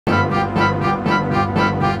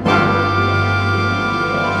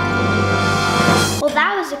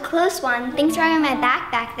was a close one. Thanks for having my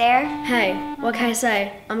back there. Hey, what can I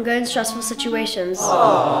say? I'm good in stressful situations.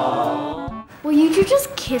 Aww. Will you two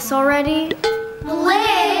just kiss already?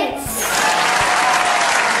 Blitz!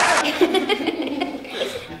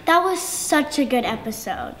 That was such a good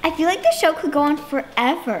episode. I feel like the show could go on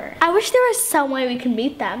forever. I wish there was some way we could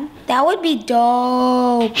meet them. That would be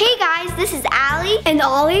dope. Hey guys, this is Allie And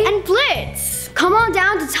Ollie and Blitz. Come on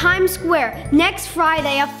down to Times Square next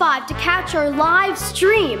Friday at 5 to catch our live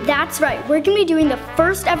stream. That's right, we're gonna be doing the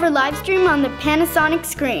first ever live stream on the Panasonic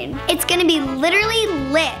screen. It's gonna be literally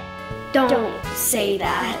lit. Don't say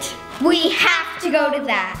that. We have to go to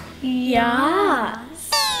that. Yeah.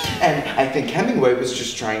 And I think Hemingway was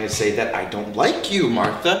just trying to say that I don't like you,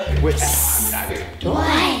 Martha. What?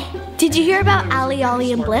 Did you hear about Allie,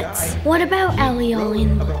 Ollie, and Blitz? What about Allie, Ollie,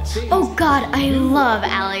 and Blitz? Oh God, I love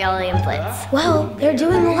Allie, Ollie, and Blitz. Well, they're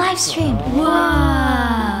doing a live stream.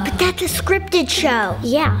 Wow. But that's a scripted show.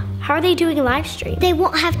 Yeah, how are they doing a live stream? They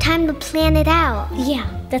won't have time to plan it out. Yeah,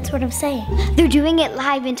 that's what I'm saying. They're doing it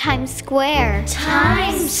live in Times Square.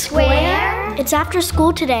 Times Square? It's after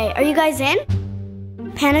school today. Are you guys in?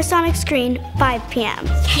 Panasonic screen, 5 p.m.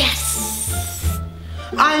 Yes!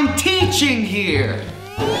 I'm teaching here.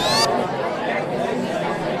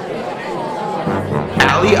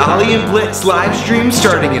 Allie, Ollie, and Blitz live stream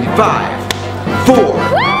starting in 5, 4, 3,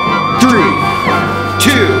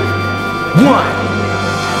 2, 1.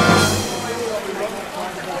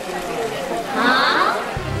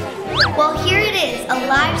 Well, here it is, a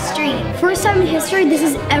live stream. First time in history this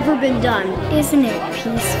has ever been done. Isn't it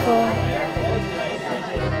peaceful?